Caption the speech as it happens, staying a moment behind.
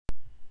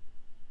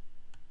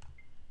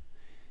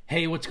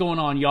Hey, what's going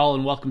on, y'all,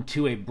 and welcome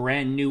to a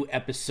brand new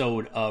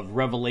episode of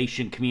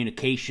Revelation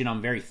Communication.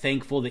 I'm very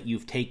thankful that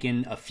you've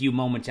taken a few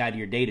moments out of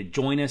your day to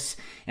join us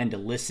and to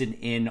listen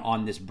in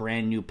on this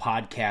brand new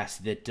podcast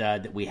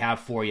that we have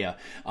for you.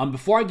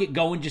 Before I get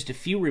going, just a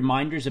few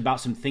reminders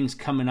about some things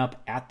coming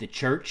up at the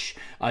church.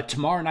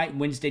 Tomorrow night,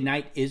 Wednesday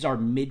night, is our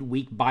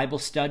midweek Bible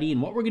study,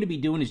 and what we're going to be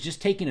doing is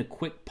just taking a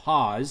quick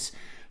pause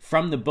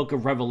from the book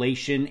of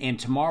Revelation, and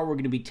tomorrow we're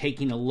going to be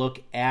taking a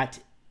look at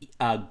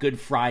Good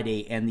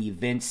Friday and the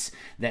events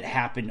that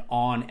happened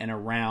on and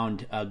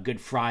around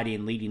Good Friday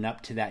and leading up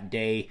to that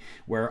day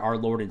where our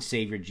Lord and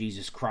Savior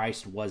Jesus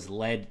Christ was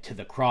led to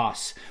the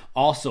cross.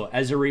 Also,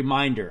 as a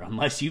reminder,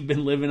 unless you've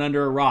been living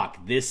under a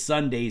rock, this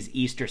Sunday is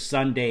Easter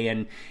Sunday,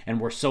 and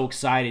we're so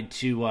excited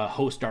to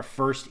host our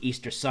first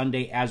Easter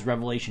Sunday as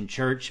Revelation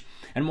Church,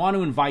 and want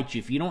to invite you,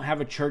 if you don't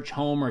have a church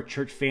home or a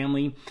church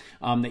family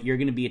that you're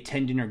going to be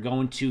attending or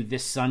going to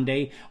this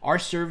Sunday, our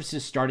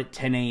services start at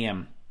 10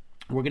 a.m.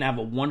 We're going to have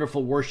a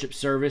wonderful worship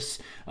service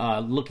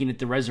looking at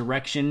the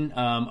resurrection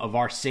of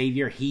our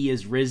Savior. He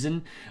is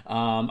risen.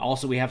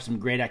 Also, we have some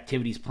great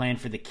activities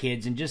planned for the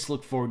kids, and just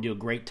look forward to a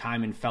great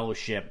time in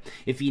fellowship.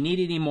 If you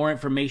need any more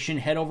information,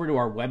 head over to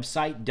our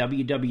website,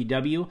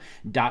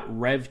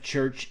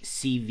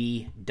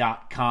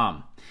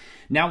 www.revchurchcv.com.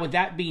 Now, with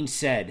that being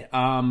said,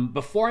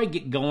 before I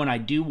get going, I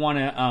do want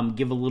to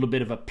give a little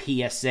bit of a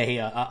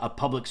PSA, a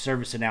public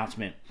service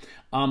announcement.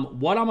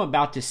 What I'm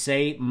about to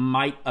say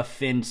might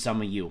offend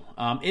some of you.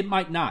 It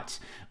might not.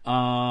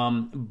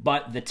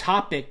 But the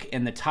topic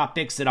and the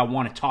topics that I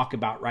want to talk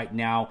about right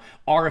now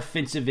are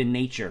offensive in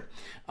nature.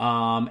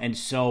 And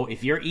so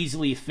if you're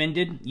easily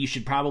offended, you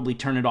should probably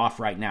turn it off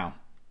right now.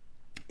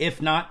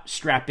 If not,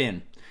 strap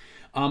in.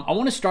 I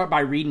want to start by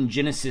reading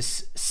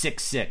Genesis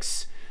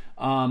 6:6.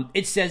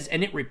 It says,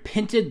 "And it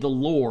repented the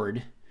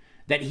Lord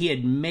that he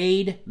had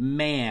made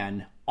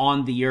man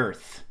on the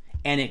earth,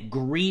 and it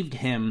grieved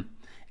him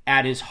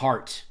at his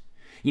heart."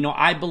 You know,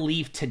 I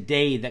believe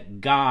today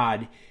that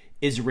God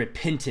is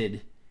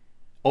repented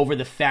over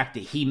the fact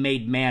that he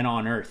made man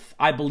on earth.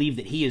 I believe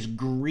that he is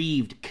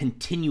grieved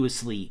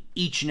continuously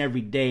each and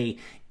every day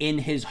in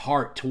his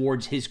heart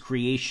towards his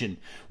creation.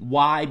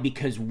 Why?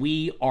 Because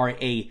we are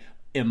a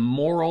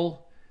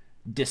immoral,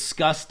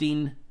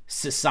 disgusting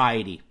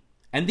society.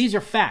 And these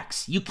are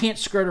facts. You can't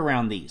skirt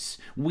around these.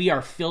 We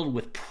are filled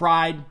with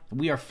pride.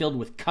 We are filled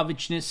with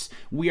covetousness.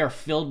 We are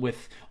filled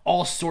with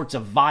all sorts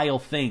of vile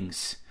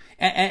things.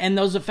 And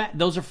those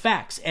are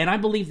facts. And I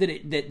believe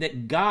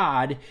that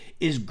God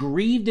is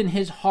grieved in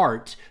his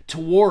heart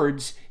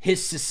towards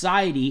his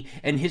society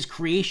and his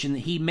creation that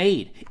he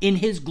made in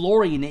his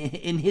glory and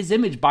in his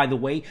image, by the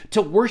way,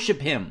 to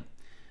worship him.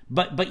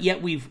 But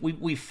yet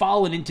we've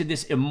fallen into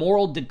this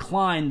immoral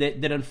decline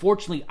that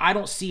unfortunately I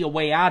don't see a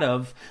way out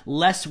of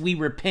lest we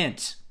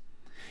repent.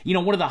 You know,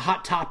 one of the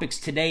hot topics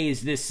today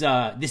is this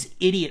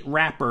idiot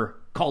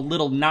rapper called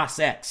Lil Nas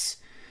X.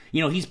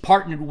 You know, he's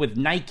partnered with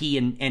Nike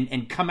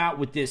and come out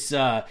with this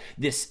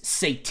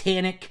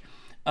satanic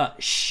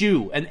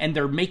shoe, and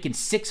they're making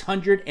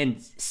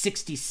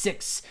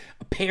 666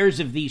 pairs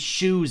of these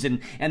shoes, and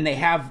they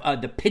have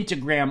the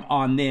pentagram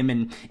on them,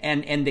 and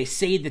they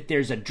say that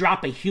there's a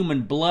drop of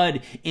human blood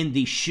in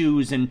these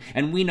shoes, and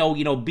we know,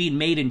 you know, being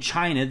made in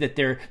China, that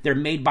they're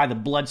made by the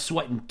blood,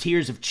 sweat, and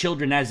tears of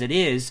children as it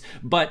is,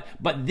 but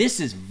this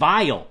is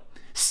vile.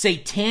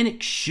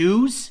 Satanic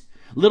shoes.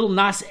 Lil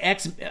Nas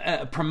X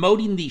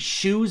promoting these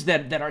shoes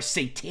that are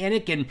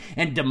satanic and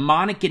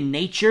demonic in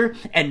nature,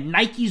 and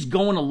Nike's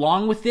going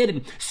along with it,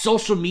 and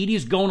social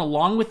media's going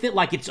along with it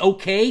like it's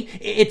okay.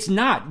 It's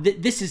not.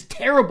 This is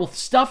terrible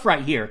stuff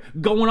right here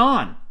going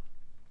on.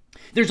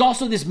 There's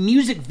also this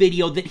music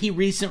video that he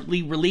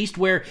recently released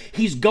where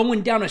he's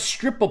going down a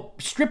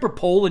stripper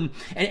pole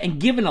and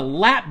giving a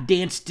lap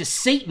dance to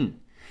Satan.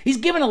 He's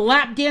giving a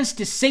lap dance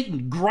to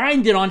Satan,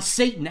 grinding on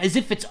Satan as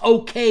if it's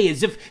okay,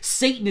 as if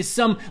Satan is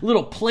some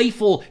little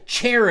playful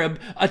cherub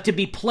to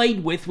be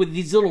played with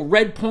these little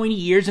red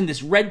pointy ears and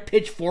this red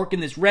pitchfork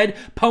and this red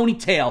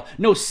ponytail.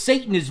 No,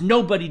 Satan is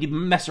nobody to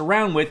mess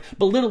around with,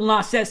 but Lil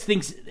Nas X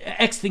thinks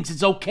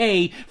it's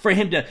okay for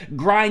him to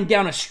grind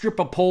down a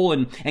stripper pole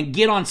and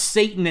get on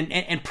Satan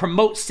and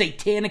promote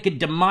satanic and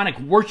demonic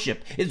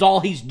worship is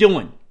all he's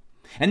doing.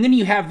 And then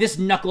you have this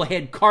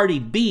knucklehead Cardi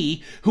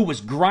B, who was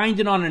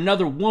grinding on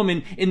another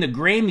woman in the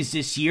Grammys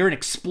this year and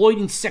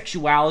exploiting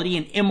sexuality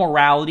and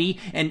immorality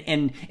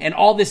and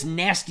all this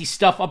nasty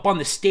stuff up on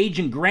the stage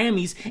in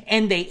Grammys,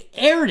 and they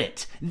aired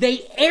it.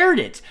 They aired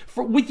it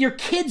with your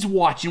kids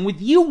watching,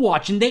 with you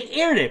watching. They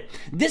aired it.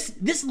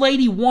 This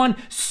lady won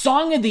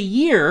Song of the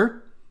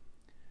Year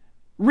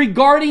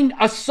regarding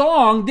a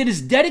song that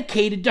is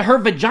dedicated to her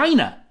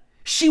vagina.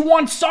 She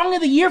won Song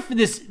of the Year for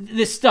this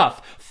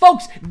stuff.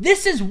 Folks,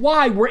 this is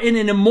why we're in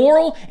an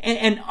immoral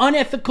and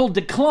unethical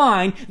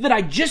decline that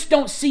I just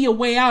don't see a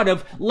way out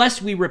of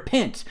lest we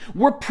repent.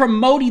 We're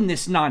promoting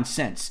this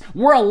nonsense.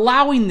 We're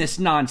allowing this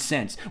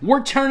nonsense.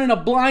 We're turning a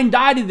blind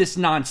eye to this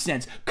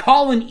nonsense,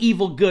 calling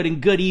evil good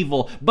and good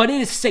evil, but it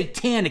is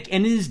satanic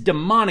and it is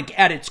demonic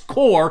at its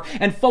core.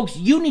 And folks,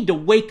 you need to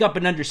wake up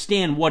and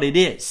understand what it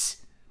is.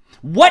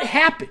 What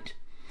happened?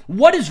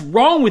 What is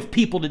wrong with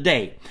people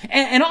today?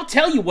 And I'll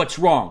tell you what's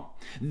wrong.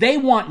 They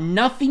want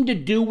nothing to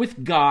do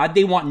with God.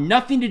 They want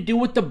nothing to do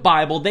with the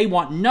Bible. They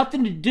want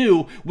nothing to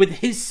do with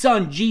his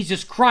son,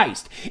 Jesus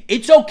Christ.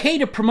 It's okay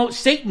to promote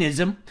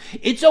Satanism.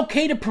 It's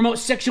okay to promote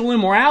sexual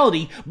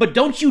immorality, but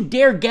don't you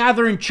dare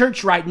gather in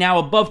church right now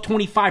above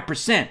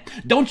 25%.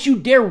 Don't you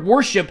dare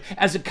worship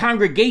as a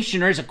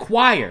congregation or as a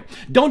choir.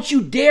 Don't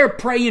you dare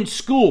pray in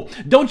school.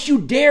 Don't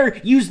you dare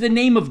use the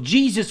name of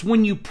Jesus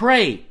when you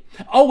pray.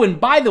 Oh, and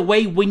by the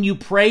way, when you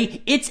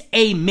pray, it's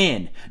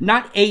amen,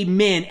 not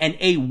amen and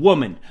a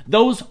woman.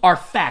 Those are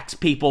facts,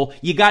 people.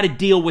 You got to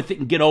deal with it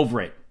and get over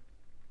it.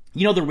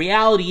 You know, the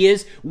reality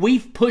is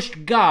we've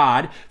pushed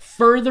God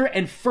further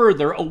and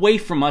further away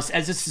from us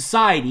as a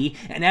society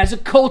and as a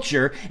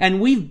culture,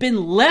 and we've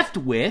been left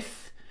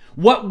with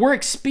what we're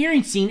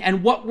experiencing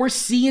and what we're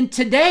seeing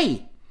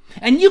today.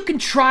 And you can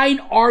try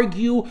and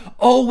argue,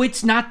 oh,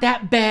 it's not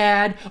that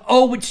bad.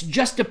 Oh, it's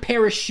just a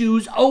pair of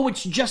shoes. Oh,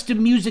 it's just a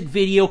music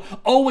video.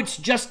 Oh, it's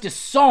just a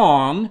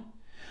song.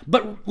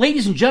 But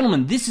ladies and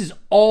gentlemen, this is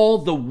all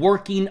the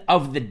working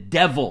of the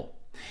devil.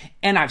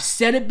 And I've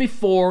said it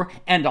before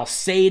and I'll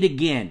say it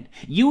again.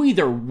 You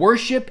either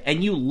worship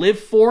and you live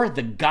for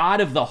the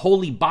God of the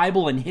Holy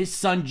Bible and his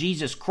son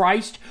Jesus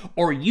Christ,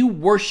 or you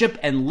worship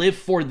and live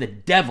for the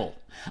devil.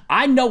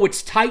 I know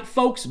it's tight,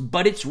 folks,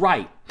 but it's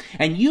right.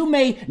 And you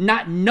may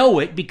not know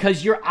it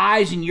because your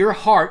eyes and your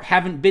heart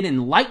haven't been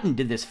enlightened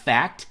to this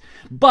fact.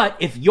 But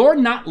if you're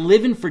not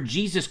living for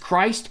Jesus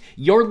Christ,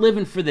 you're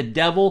living for the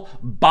devil,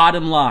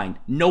 bottom line.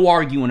 No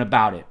arguing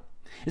about it.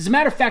 As a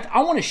matter of fact,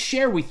 I want to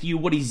share with you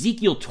what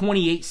Ezekiel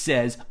 28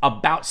 says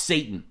about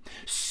Satan.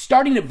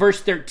 Starting at verse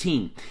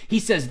 13, he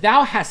says,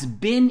 "Thou hast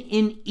been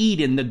in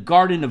Eden, the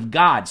garden of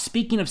God."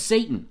 Speaking of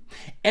Satan,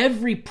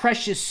 "Every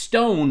precious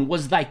stone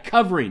was thy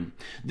covering,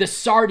 the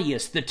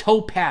sardius, the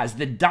topaz,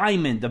 the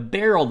diamond, the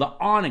beryl, the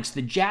onyx,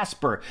 the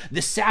jasper,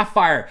 the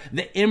sapphire,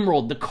 the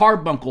emerald, the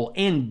carbuncle,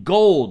 and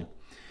gold."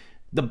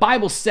 The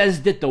Bible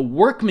says that the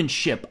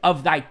workmanship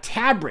of thy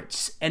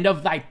tabrets and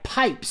of thy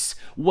pipes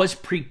was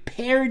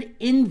prepared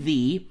in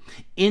thee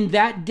in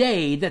that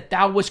day that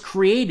thou was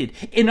created.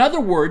 In other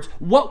words,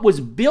 what was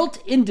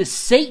built into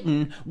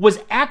Satan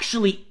was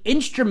actually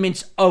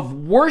instruments of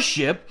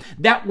worship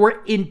that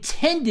were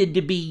intended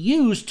to be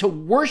used to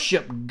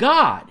worship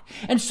God.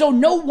 And so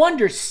no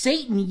wonder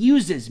Satan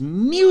uses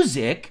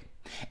music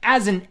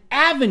as an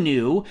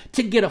avenue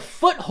to get a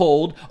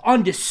foothold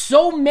onto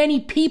so many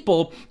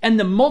people and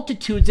the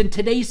multitudes in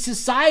today's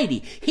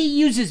society. He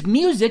uses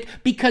music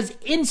because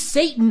in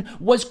Satan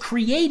was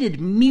created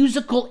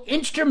musical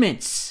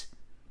instruments.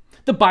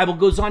 The Bible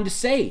goes on to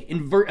say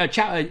in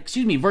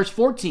verse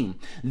 14,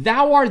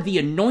 "Thou art the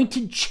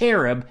anointed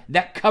cherub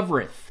that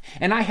covereth,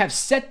 and I have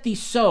set thee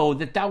so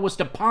that thou wast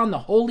upon the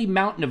holy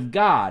mountain of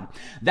God.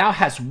 Thou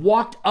hast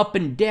walked up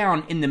and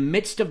down in the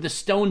midst of the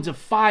stones of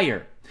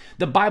fire."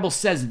 The Bible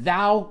says,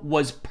 "Thou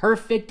was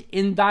perfect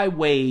in thy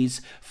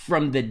ways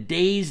from the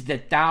days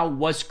that thou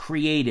wast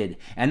created."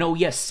 And oh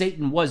yes,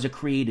 Satan was a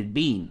created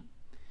being.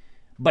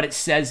 But it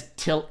says,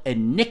 "Till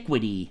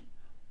iniquity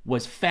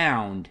was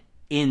found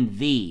in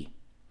thee."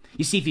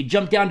 You see, if you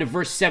jump down to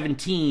verse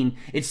 17,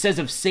 it says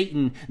of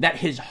Satan that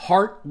his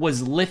heart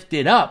was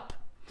lifted up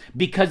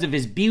because of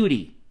his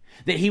beauty,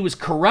 that he was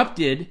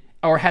corrupted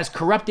or has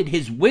corrupted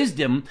his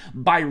wisdom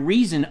by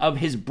reason of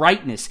his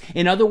brightness.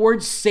 In other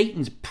words,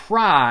 Satan's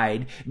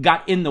pride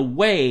got in the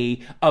way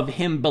of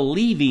him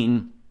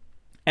believing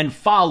and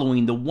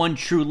following the one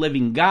true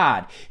living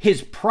God.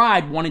 His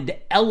pride wanted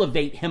to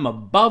elevate him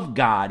above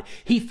God.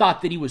 He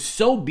thought that he was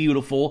so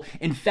beautiful,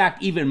 in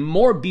fact, even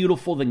more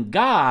beautiful than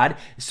God,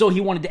 so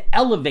he wanted to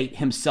elevate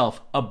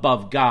himself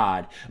above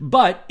God.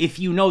 But if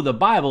you know the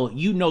Bible,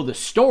 you know the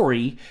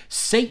story.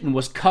 Satan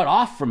was cut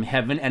off from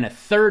heaven and a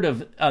third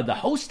of the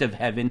host of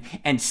heaven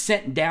and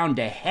sent down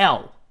to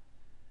hell.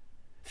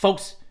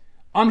 Folks,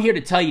 I'm here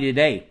to tell you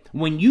today,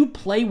 when you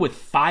play with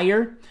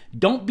fire,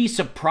 don't be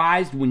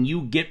surprised when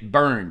you get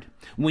burned.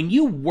 When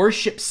you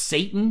worship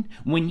Satan,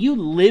 when you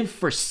live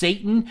for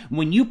Satan,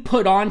 when you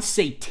put on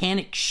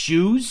satanic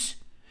shoes,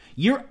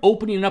 you're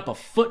opening up a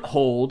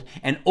foothold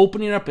and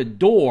opening up a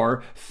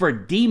door for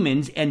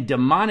demons and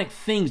demonic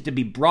things to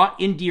be brought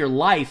into your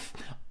life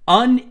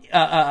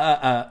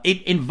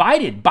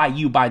invited by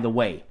you, by the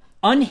way,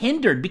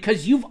 unhindered,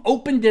 because you've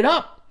opened it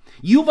up.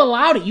 You've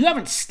allowed it. You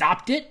haven't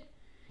stopped it.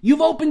 You've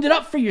opened it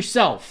up for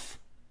yourself.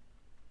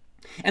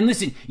 And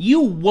listen, you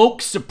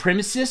woke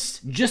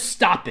supremacists, just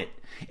stop it.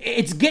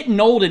 It's getting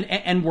old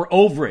and we're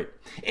over it.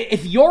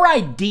 If your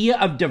idea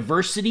of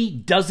diversity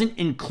doesn't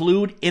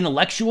include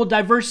intellectual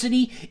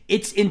diversity,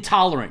 it's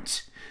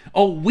intolerance.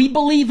 Oh, we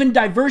believe in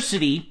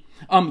diversity,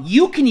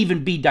 You can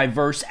even be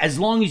diverse as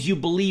long as you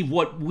believe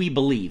what we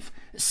believe.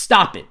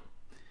 Stop it.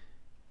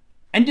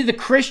 And to the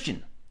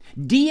Christian,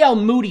 D.L.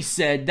 Moody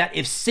said that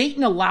if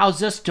Satan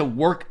allows us to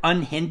work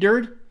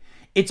unhindered,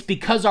 it's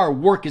because our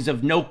work is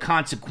of no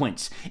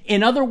consequence.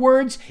 In other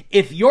words,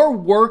 if your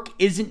work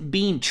isn't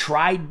being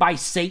tried by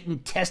Satan,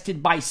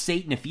 tested by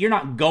Satan, if you're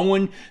not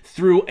going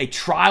through a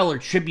trial or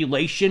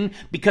tribulation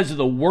because of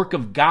the work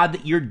of God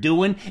that you're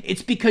doing,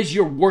 it's because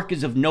your work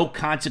is of no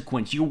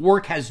consequence. Your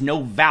work has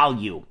no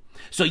value.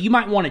 So you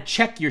might want to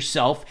check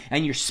yourself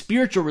and your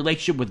spiritual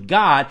relationship with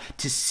God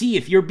to see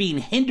if you're being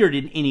hindered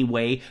in any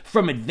way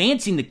from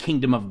advancing the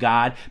kingdom of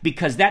God,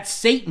 because that's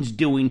Satan's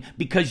doing,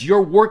 because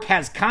your work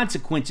has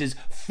consequences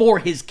for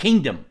his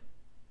kingdom.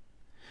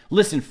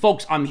 Listen,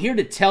 folks, I'm here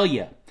to tell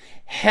you,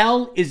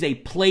 hell is a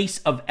place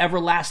of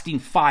everlasting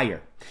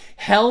fire.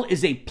 Hell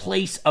is a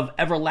place of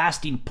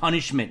everlasting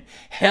punishment.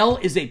 Hell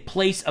is a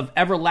place of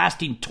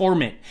everlasting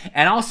torment.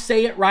 And I'll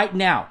say it right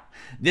now.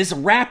 This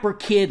rapper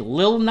kid,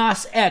 Lil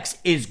Nas X,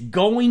 is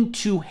going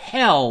to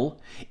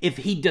hell if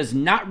he does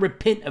not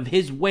repent of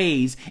his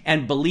ways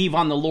and believe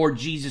on the Lord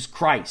Jesus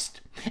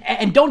Christ.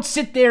 And don't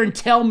sit there and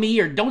tell me,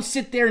 or don't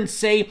sit there and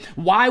say,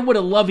 why would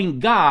a loving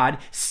God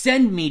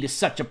send me to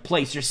such a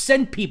place or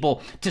send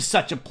people to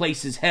such a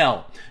place as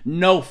hell?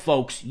 No,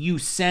 folks, you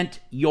sent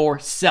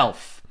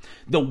yourself.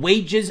 The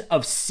wages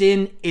of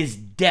sin is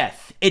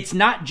death. It's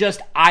not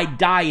just I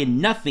die in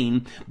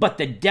nothing, but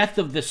the death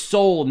of the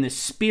soul and the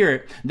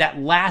spirit that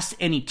lasts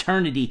in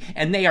eternity.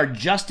 And they are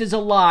just as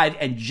alive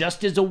and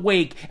just as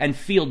awake and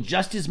feel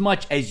just as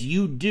much as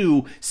you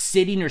do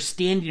sitting or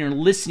standing or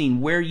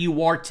listening where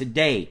you are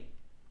today.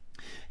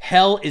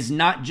 Hell is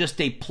not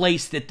just a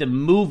place that the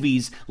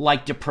movies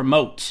like to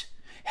promote.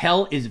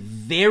 Hell is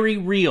very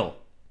real.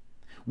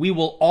 We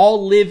will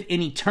all live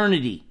in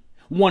eternity,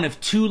 one of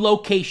two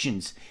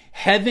locations.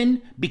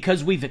 Heaven,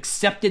 because we've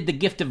accepted the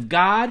gift of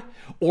God,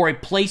 or a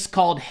place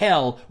called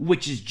hell,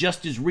 which is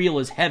just as real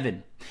as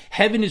heaven.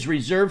 Heaven is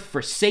reserved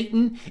for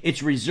Satan.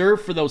 It's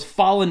reserved for those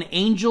fallen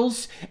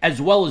angels,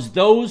 as well as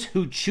those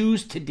who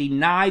choose to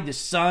deny the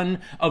Son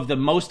of the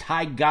Most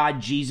High God,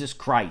 Jesus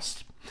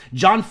Christ.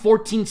 John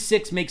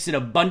 14:6 makes it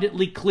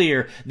abundantly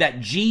clear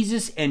that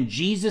Jesus and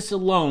Jesus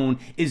alone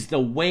is the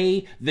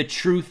way, the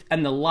truth,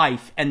 and the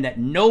life, and that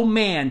no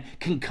man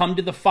can come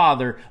to the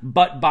Father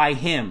but by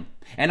him.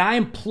 And I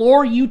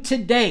implore you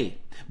today,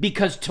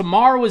 because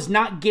tomorrow is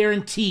not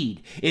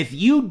guaranteed, if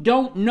you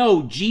don't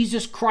know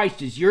Jesus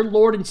Christ as your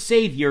Lord and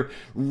Savior,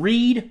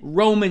 read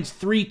Romans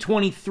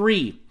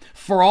 3:23.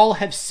 For all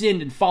have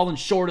sinned and fallen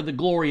short of the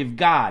glory of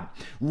God.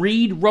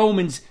 Read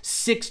Romans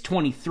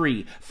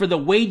 6:23. For the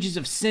wages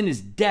of sin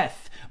is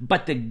death,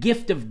 but the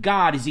gift of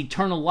God is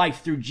eternal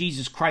life through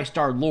Jesus Christ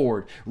our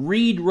Lord.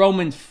 Read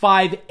Romans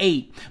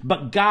 5:8.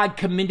 But God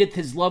commendeth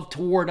his love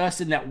toward us,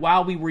 in that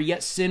while we were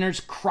yet sinners,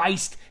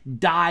 Christ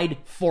died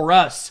for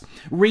us.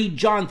 Read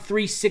John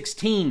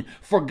 3:16.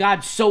 For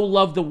God so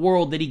loved the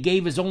world that he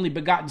gave his only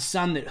begotten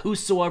Son, that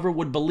whosoever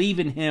would believe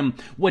in him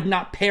would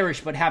not perish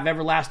but have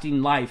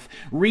everlasting life.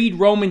 Read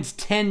Romans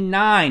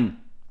 10:9.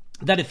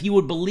 That if you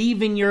would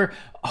believe in your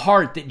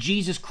heart that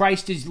Jesus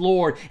Christ is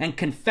Lord, and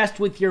confess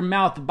with your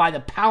mouth that by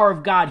the power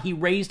of God he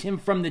raised him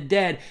from the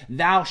dead,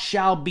 thou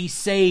shalt be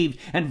saved.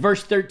 And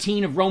verse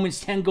 13 of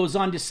Romans 10 goes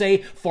on to say,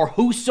 for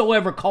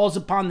whosoever calls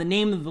upon the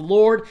name of the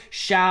Lord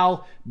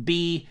shall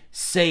be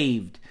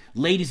saved.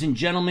 Ladies and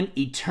gentlemen,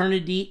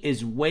 eternity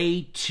is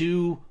way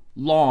too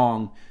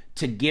long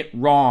to get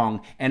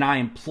wrong. And I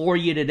implore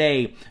you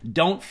today,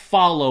 don't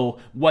follow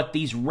what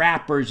these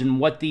rappers and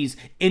what these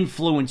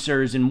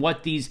influencers and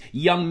what these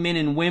young men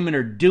and women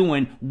are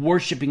doing,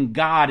 worshiping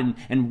God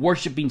and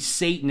worshiping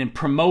Satan and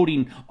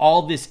promoting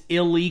all this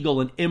illegal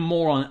and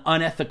immoral and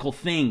unethical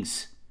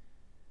things.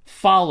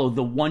 Follow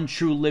the one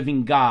true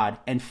living God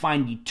and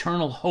find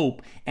eternal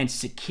hope and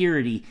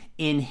security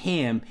in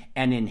him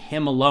and in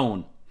him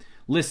alone.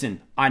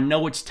 Listen, I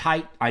know it's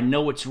tight. I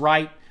know it's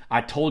right. I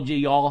told you,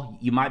 y'all,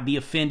 you might be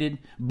offended,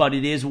 but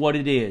it is what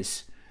it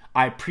is.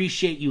 I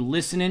appreciate you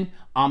listening.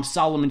 I'm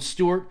Solomon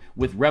Stewart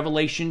with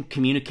Revelation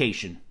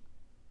Communication.